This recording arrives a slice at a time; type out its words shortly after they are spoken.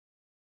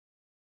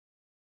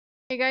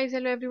Hey guys,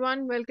 hello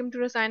everyone. Welcome to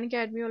Rasayan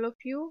Academy, all of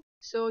you.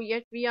 So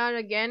yet we are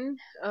again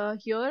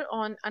here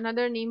on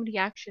another name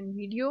reaction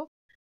video.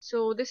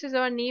 So this is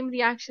our name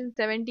reaction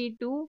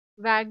 72,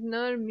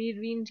 Wagner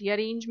MEERWEIN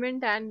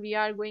rearrangement, and we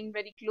are going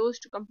very close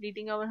to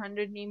completing our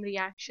 100 name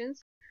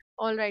reactions.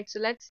 Alright, so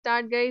let's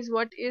start guys.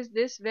 What is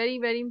this very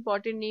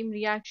important name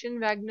reaction,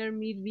 Wagner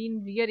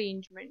MEERWEIN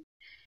rearrangement?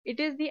 It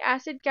is the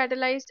acid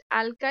catalyzed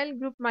alkyl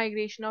group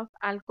migration of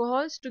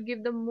alcohols to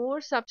give the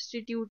more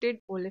substituted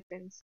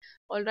olefins.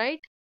 Alright,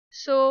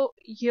 so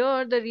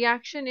here the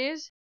reaction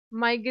is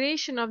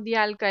migration of the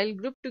alkyl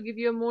group to give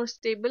you a more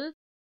stable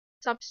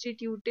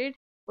substituted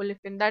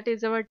olefin. That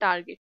is our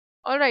target.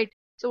 Alright,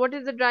 so what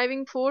is the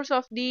driving force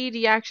of the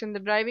reaction? The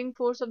driving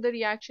force of the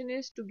reaction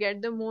is to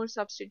get the more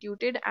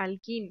substituted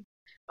alkene.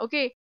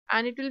 Okay,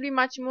 and it will be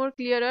much more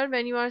clearer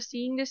when you are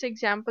seeing this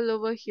example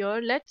over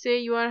here. Let's say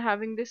you are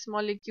having this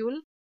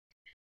molecule.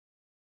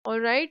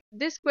 Alright,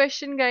 this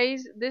question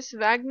guys, this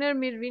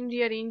Wagner-MEERWEIN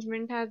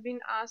rearrangement has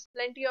been asked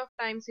plenty of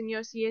times in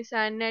your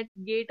CSI, NET,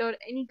 GATE or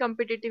any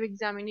competitive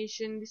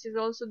examination. This is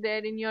also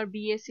there in your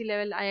BSc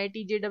level,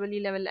 IIT, JEE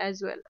level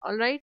as well.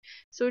 Alright,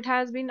 so it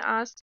has been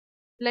asked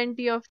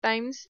plenty of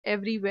times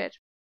everywhere.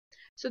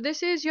 So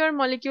this is your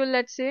molecule,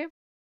 let's say.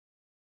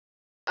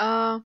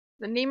 The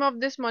name of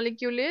this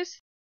molecule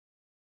is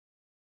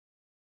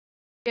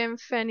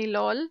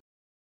campheniol.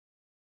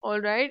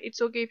 Alright,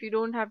 it's okay if you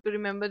don't have to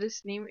remember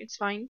this name, it's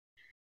fine.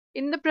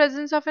 In the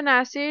presence of an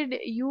acid,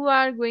 you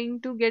are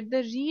going to get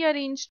the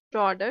rearranged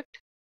product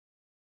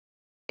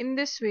in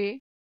this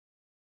way.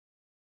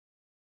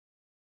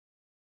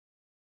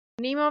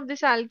 Name of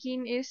this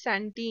alkene is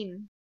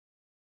xanthine.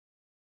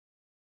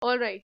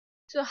 Alright,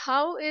 so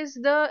how is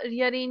the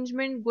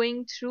rearrangement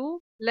going through?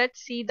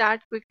 Let's see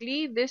that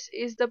quickly. This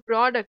is the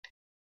product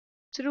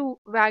through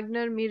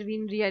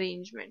Wagner-MEERWEIN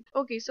rearrangement.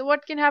 Okay, so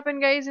what can happen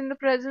guys in the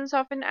presence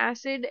of an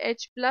acid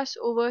H plus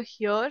over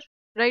here,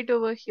 right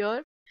over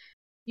here?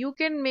 You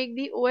can make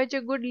the OH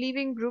a good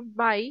leaving group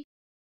by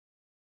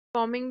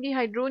forming the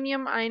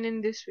hydronium ion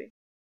in this way.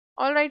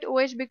 Alright,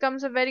 OH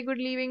becomes a very good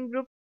leaving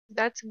group.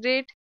 That's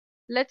great.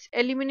 Let's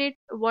eliminate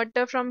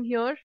water from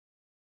here.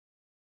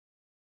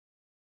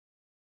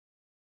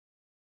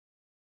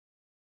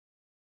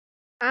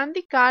 And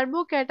the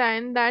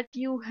carbocation that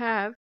you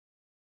have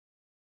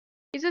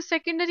is a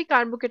secondary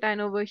carbocation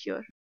over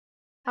here.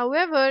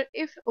 However,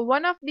 if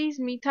one of these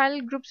methyl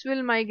groups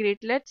will migrate,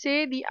 let's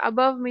say the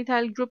above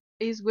methyl group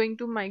is going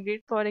to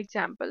migrate, for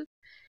example.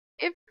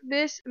 If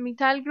this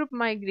methyl group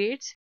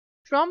migrates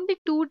from the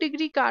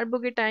 2-degree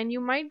carbocation, you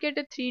might get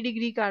a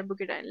 3-degree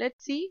carbocation.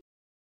 Let's see.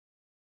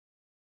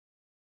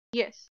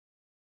 Yes.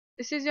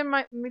 This is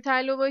your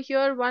methyl over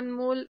here. One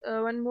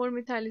more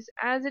methyl is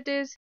as it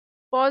is.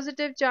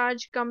 Positive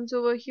charge comes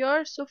over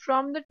here. So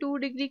from the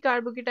 2-degree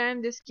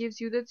carbocation, this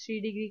gives you the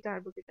 3-degree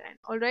carbocation.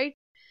 Alright.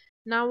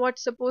 Now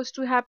what's supposed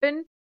to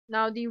happen?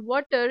 Now the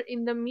water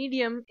in the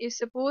medium is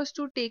supposed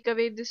to take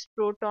away this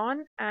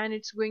proton and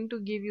it's going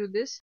to give you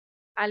this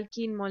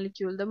alkene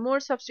molecule, the more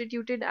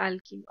substituted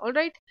alkene.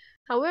 Alright.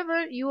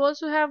 However, you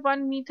also have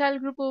one methyl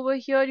group over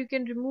here. You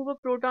can remove a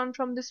proton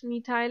from this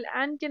methyl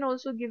and can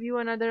also give you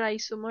another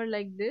isomer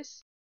like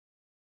this.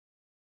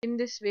 In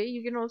this way,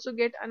 you can also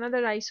get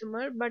another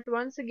isomer, but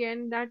once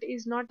again, that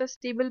is not a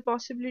stable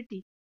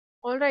possibility.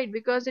 Alright,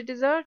 because it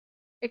is a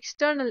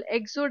external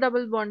exo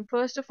double bond.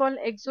 First of all,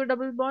 exo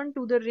double bond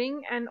to the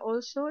ring, and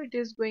also it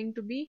is going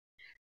to be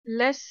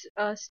less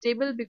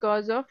stable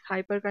because of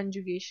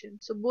hyperconjugation.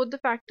 So both the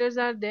factors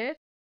are there.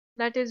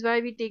 That is why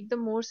we take the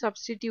more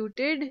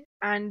substituted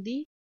and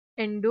the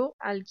endo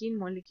alkene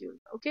molecule.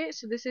 Okay,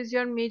 so this is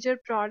your major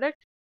product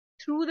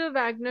through the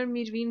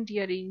Wagner-MEERWEIN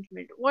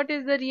rearrangement. What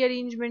is the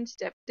rearrangement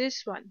step?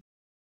 This one,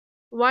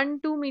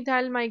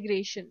 1,2-methyl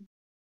migration.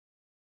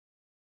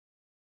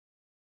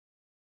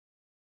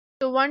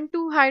 So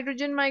 1,2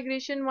 hydrogen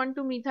migration,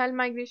 1,2 methyl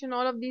migration,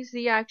 all of these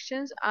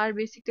reactions are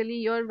basically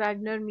your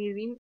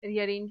Wagner-MEERWEIN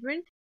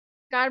rearrangement,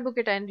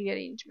 carbocation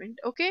rearrangement.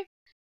 Okay,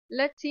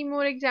 let's see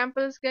more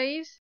examples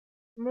guys.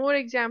 More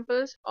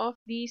examples of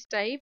these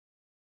type.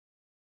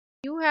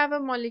 You have a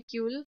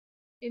molecule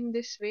in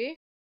this way.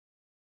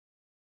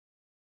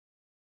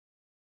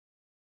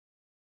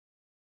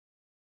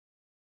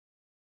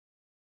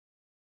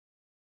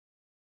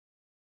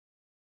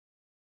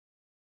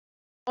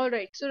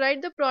 Alright, so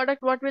write the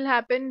product. What will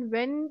happen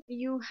when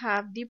you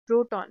have the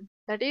proton?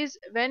 That is,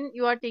 when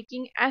you are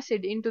taking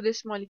acid into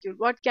this molecule.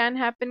 What can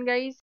happen,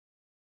 guys?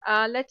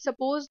 Let's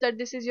suppose that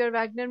this is your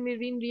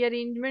Wagner-MEERWEIN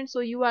rearrangement.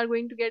 So you are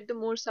going to get the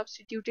more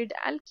substituted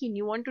alkene.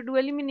 You want to do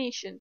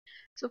elimination.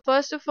 So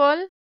first of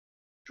all,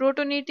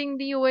 protonating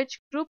the OH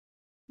group.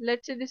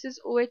 Let's say this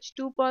is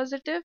OH2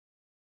 positive.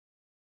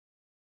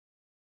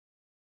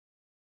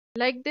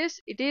 Like this,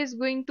 it is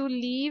going to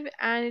leave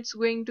and it's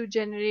going to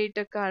generate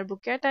a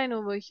carbocation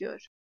over here.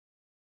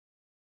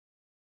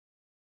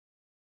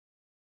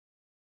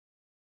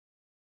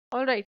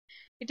 Alright,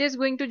 it is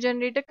going to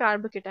generate a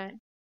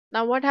carbocation.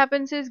 Now what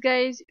happens is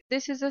guys,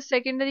 this is a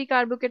secondary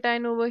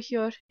carbocation over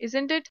here,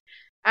 isn't it?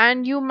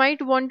 and you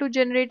might want to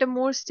generate a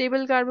more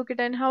stable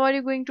carbocation. How are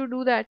you going to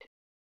do that?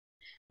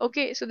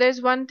 Okay, so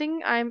there's one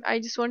thing I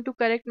just want to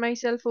correct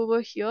myself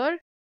over here.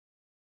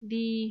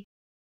 The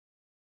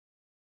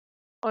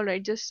All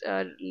right, just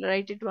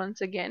write it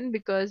once again,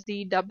 because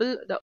the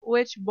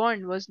OH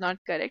bond was not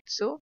correct.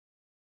 So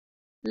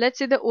let's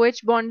say the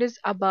OH bond is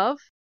above.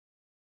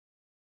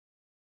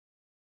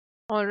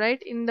 All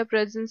right, in the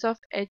presence of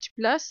H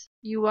plus,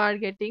 you are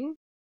getting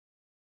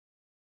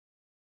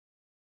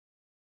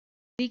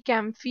the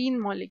camphene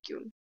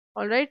molecule.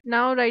 All right,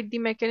 now write the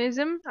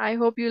mechanism. I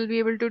hope you'll be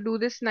able to do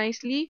this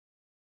nicely.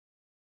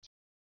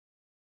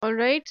 All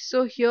right,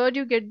 so here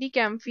you get the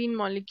camphene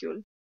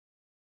molecule.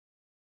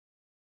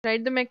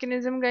 Write the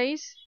mechanism,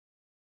 guys.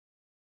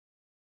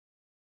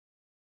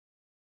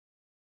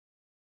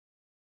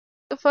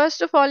 So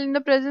first of all, in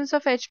the presence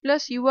of H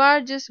plus, you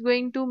are just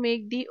going to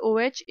make the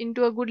OH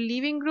into a good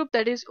leaving group,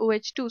 that is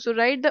OH2. So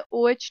write the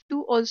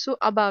OH2 also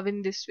above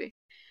in this way.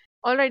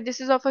 All right, this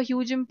is of a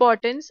huge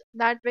importance,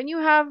 that when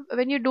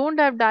you don't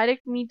have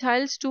direct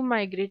methyls to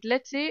migrate,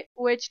 let's say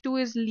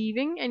OH2 is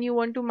leaving and you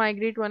want to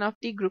migrate one of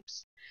the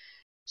groups.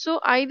 So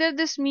either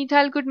this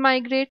methyl could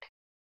migrate,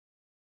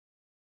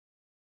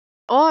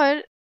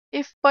 or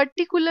if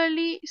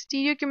particularly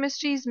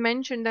stereochemistry is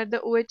mentioned that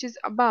the OH is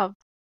above,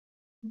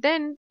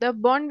 then the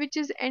bond which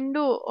is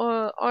endo,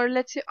 or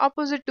let's say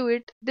opposite to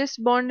it, this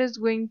bond is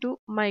going to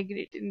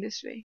migrate in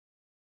this way.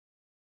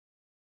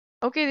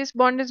 Okay, this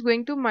bond is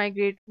going to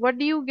migrate. What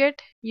do you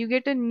get? You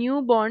get a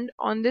new bond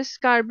on this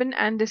carbon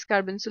and this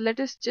carbon. So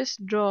let us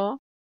just draw.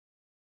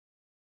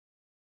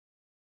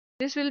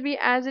 This will be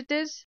as it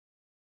is.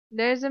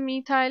 There's a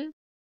methyl.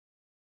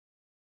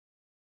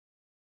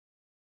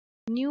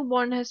 New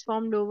bond has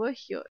formed over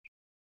here.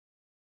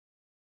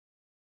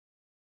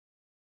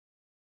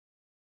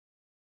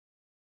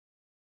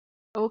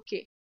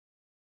 Okay,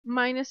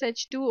 minus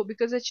H2O,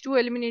 because H2O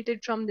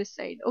eliminated from this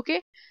side.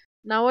 Okay,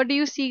 now what do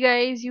you see,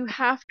 guys? You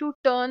have to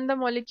turn the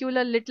molecule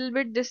a little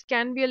bit. This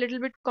can be a little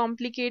bit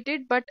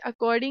complicated, but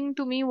according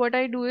to me, what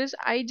I do is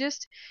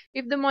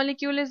if the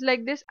molecule is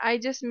like this, I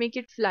just make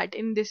it flat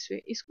in this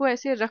way. Isko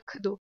aise rakh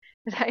do,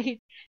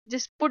 right?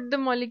 Just put the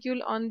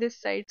molecule on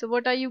this side. So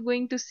what are you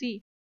going to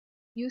see?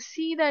 You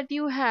see that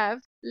you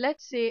have,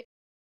 let's say,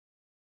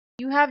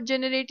 you have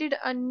generated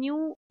a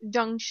new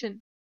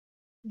junction.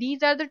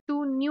 These are the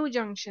two new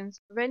junctions.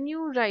 When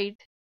you write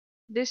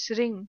this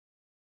ring,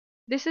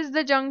 this is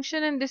the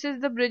junction and this is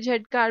the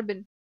bridgehead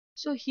carbon.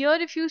 So here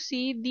if you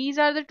see, these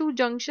are the two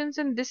junctions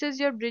and this is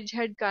your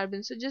bridgehead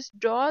carbon. So just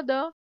draw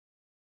the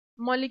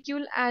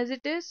molecule as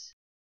it is.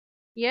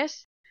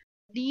 Yes,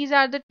 these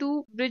are the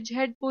two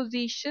bridgehead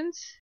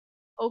positions.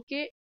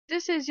 Okay,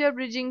 this is your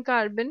bridging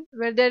carbon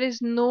where there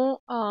is no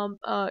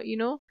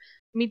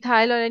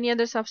methyl or any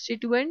other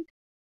substituent.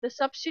 The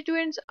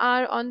substituents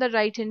are on the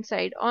right hand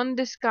side on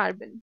this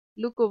carbon.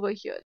 Look over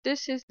here,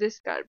 this is this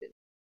carbon.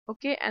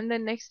 Okay, and the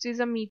next is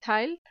a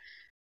methyl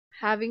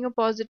having a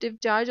positive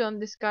charge on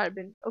this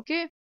carbon.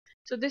 Okay,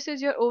 so this is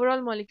your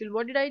overall molecule.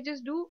 What did I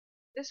just do?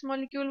 This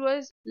molecule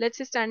was, let's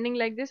say, standing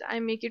like this.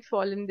 I make it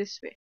fall in this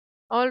way.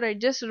 All right,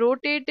 just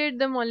rotated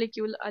the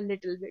molecule a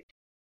little bit.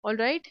 All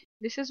right,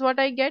 this is what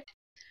I get.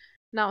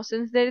 Now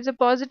since there is a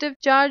positive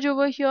charge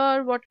over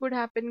here, what could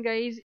happen,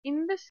 guys?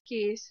 In this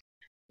case,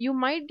 you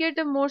might get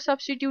a more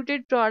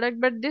substituted product,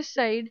 but this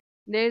side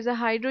there is a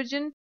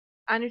hydrogen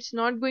and it's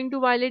not going to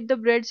violate the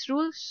Bread's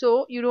rule,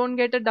 so you don't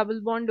get a double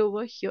bond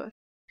over here.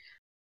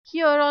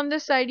 Here on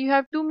this side you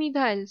have two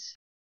methyls,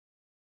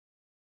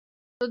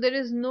 so there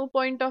is no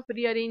point of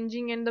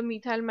rearranging and the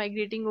methyl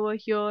migrating over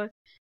here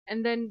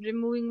and then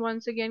removing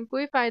once again.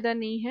 कोई फायदा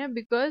नहीं है,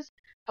 because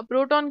a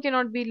proton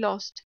cannot be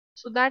lost.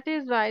 So that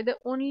is why the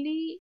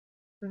only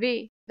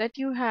way that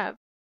you have,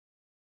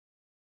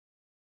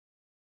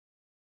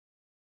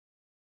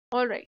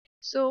 alright,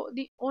 so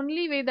the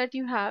only way that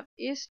you have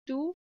is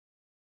to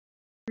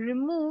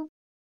remove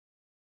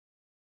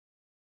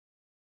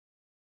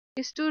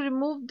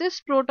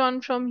this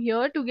proton from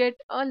here to get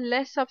a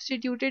less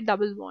substituted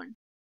double bond.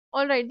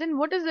 Alright, then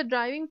what is the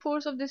driving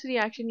force of this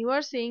reaction? You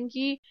are saying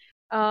कि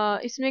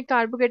इसमें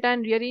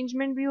carbocation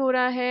rearrangement भी हो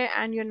रहा है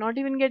and you're not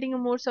even getting a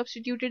more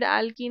substituted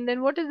alkene.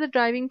 Then what is the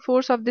driving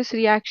force of this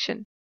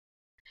reaction?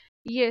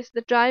 Yes,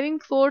 the driving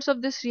force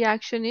of this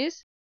reaction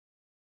is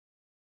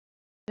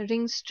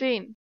ring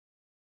strain.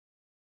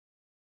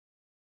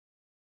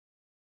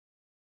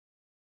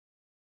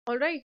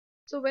 Alright,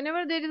 so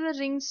whenever there is a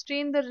ring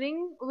strain, the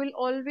ring will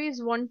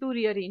always want to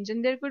rearrange,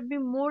 and there could be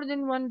more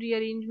than one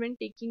rearrangement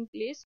taking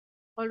place.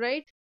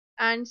 Alright,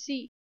 and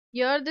see,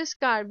 here this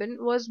carbon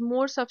was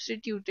more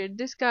substituted.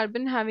 This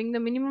carbon having the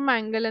minimum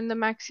angle and the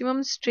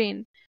maximum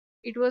strain,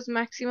 it was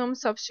maximum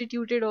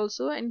substituted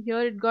also, and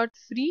here it got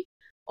free.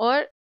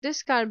 Or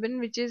this carbon,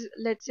 which is,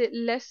 let's say,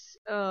 less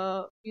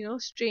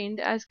strained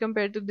as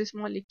compared to this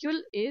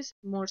molecule, is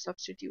more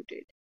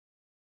substituted.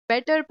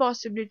 Better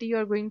possibility you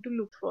are going to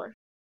look for.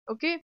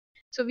 Okay,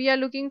 so we are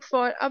looking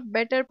for a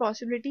better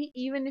possibility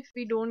even if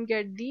we don't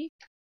get the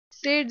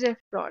SAID's F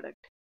product.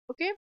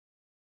 Okay,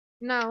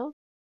 now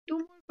two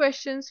more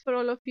questions for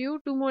all of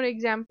you, two more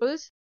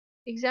examples.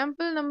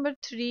 Example number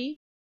 3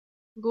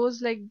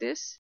 goes like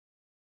this.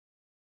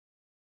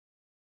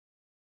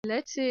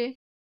 Let's say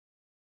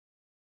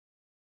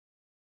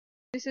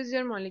this is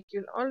your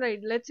molecule. Alright,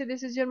 let's say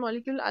this is your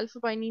molecule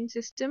alpha-pinene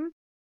system.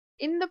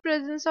 In the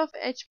presence of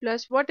H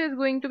plus, what is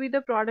going to be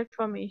the product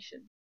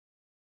formation?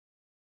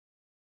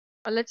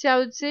 Or let's say I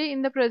would say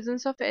in the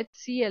presence of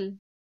HCl.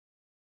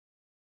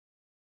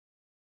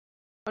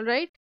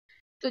 Alright,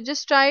 so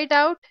just try it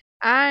out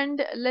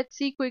and let's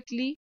see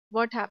quickly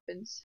what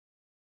happens.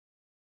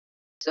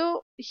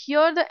 So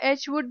here the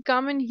H would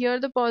come and here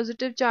the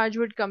positive charge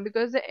would come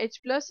because the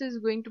H plus is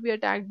going to be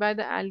attacked by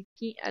the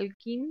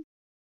alkene.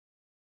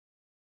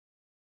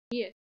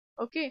 Yes.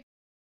 Okay.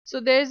 So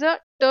there's a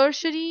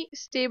tertiary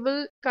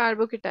stable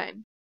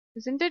carbocation,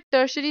 isn't it?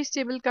 Tertiary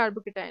stable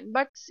carbocation.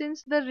 But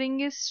since the ring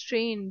is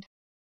strained,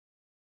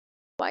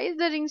 why is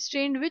the ring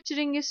strained? Which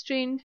ring is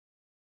strained?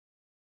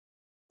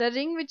 The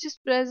ring which is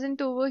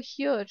present over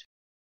here,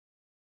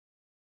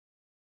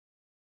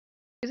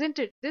 isn't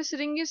it? This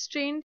ring is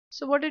strained.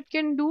 So what it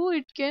can do,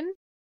 it can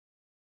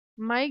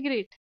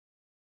migrate.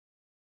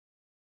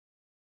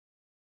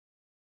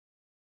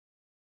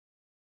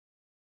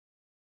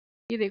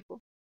 ये देखो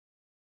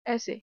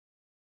ऐसे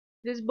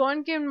this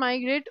bond can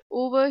migrate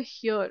over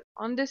here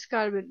on this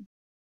carbon.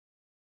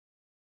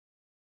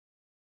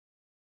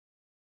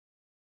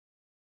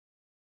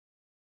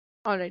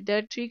 Alright, there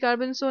are 3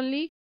 carbons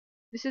only.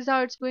 This is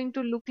how it's going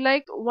to look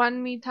like.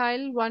 1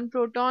 methyl, 1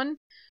 proton.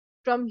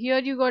 From here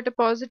you got a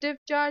positive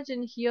charge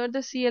and here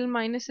the Cl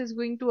minus is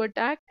going to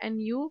attack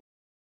and you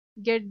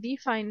get the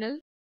final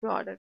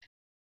product.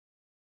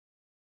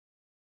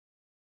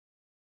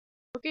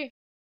 Okay,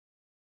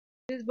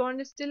 this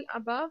bond is still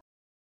above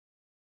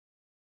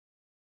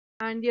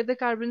and the other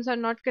carbons are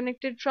not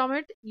connected from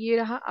it. ये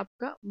रहा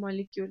आपका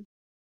molecule.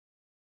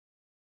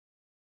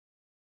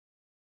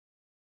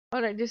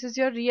 Alright, this is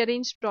your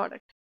rearranged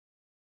product.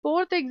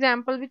 Fourth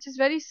example, which is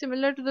very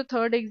similar to the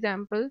third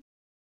example,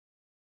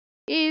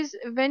 is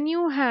when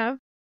you have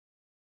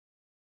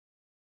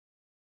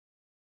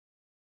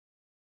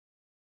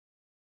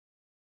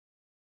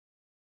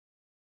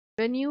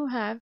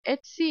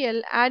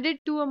HCl added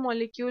to a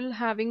molecule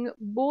having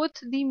both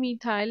the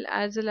methyl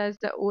as well as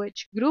the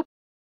OH group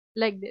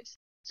like this.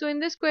 So in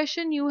this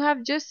question you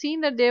have just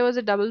seen that there was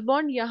a double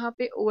bond. यहाँ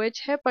पे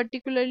OH है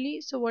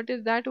particularly. So what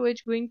is that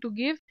OH going to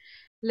give?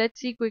 Let's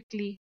see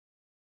quickly.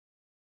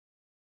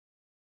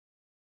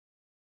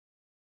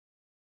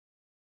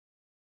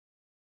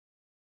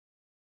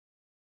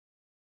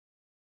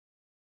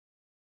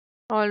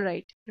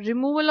 Alright,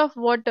 removal of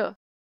water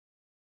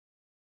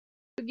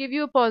to give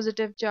you a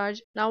positive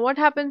charge. Now what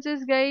happens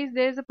is, guys,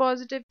 there's a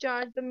positive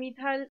charge. The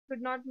methyl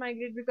could not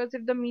migrate because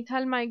if the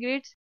methyl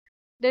migrates,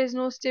 there is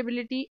no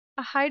stability.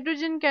 A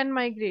hydrogen can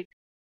migrate.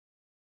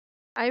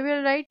 I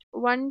will write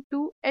 1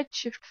 to H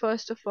shift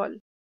first of all.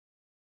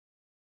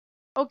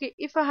 Okay,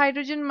 if a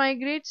hydrogen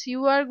migrates,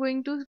 you are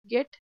going to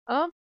get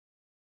a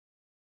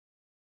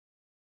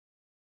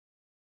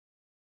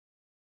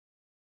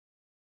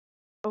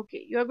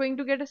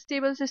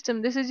stable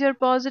system. This is your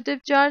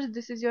positive charge,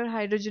 this is your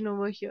hydrogen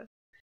over here.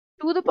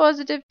 To the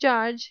positive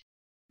charge,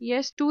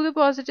 yes, to the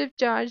positive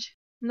charge.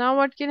 Now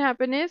what can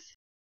happen is,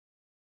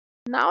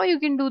 now you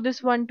can do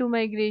this 1-2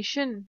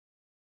 migration.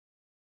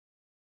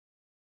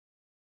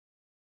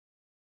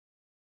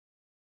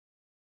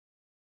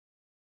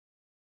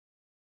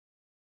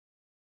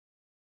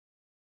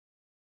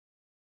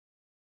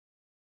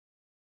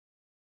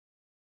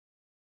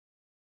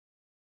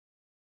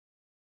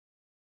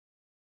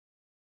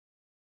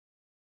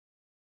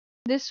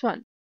 This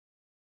one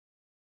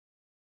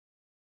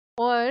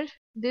or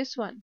this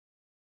one,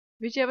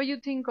 whichever you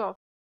think of.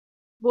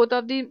 Both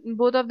of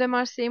them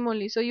are same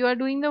only. So you are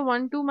doing the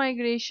 1-2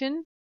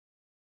 migration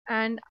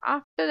and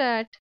after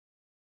that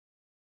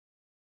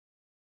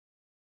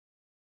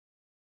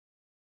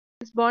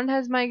this bond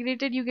has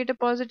migrated, you get a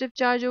positive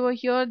charge over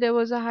here. There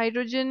was a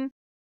hydrogen.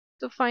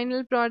 So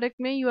final product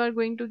mein you are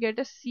going to get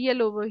a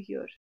Cl over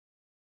here.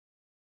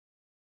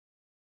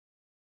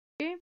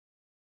 Okay,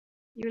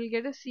 you will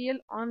get a Cl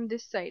on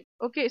this side.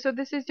 Okay, so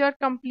this is your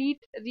complete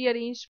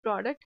rearranged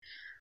product.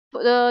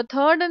 The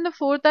third and the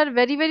fourth are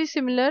very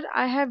similar.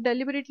 I have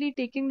deliberately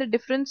taken the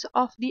difference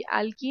of the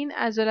alkene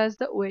as well as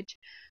the OH.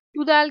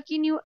 To the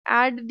alkene you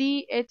add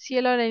the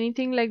HCl or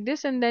anything like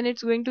this and then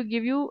it's going to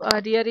give you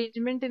a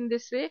rearrangement in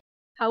this way.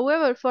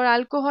 However, for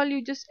alcohol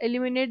you just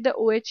eliminate the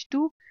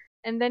OH2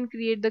 and then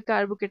create the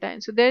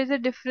carbocation. So there is a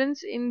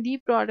difference in the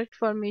product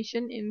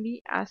formation in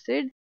the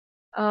acid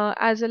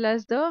as well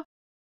as the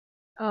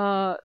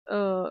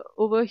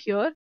over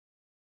here.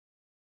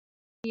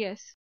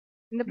 Yes,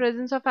 in the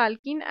presence of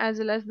alkene as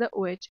well as the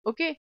OH.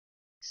 Okay,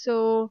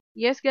 so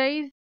yes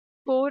guys,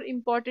 4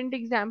 important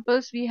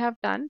examples we have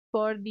done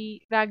for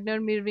the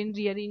Wagner-MEERWEIN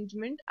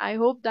rearrangement. I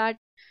hope that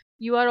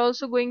you are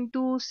also going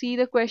to see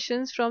the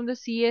questions from the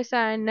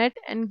CSI and NET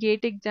and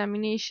GATE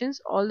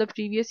examinations, all the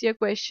previous year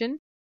question,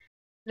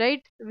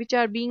 right, which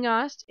are being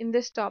asked in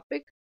this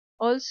topic.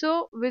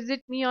 Also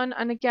visit me on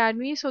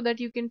Unacademy so that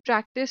you can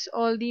practice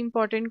all the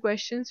important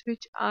questions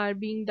which are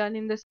being done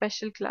in the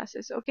special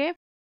classes. Okay,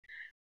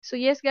 so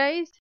yes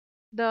guys,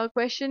 the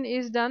question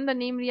is done, the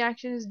name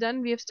reaction is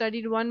done. We have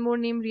studied one more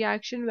name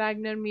reaction,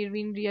 Wagner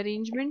MEERWEIN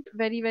rearrangement.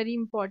 Very, very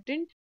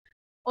important.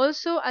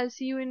 Also, I'll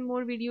see you in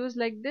more videos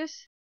like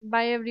this.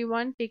 Bye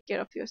everyone, take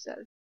care of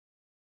yourself.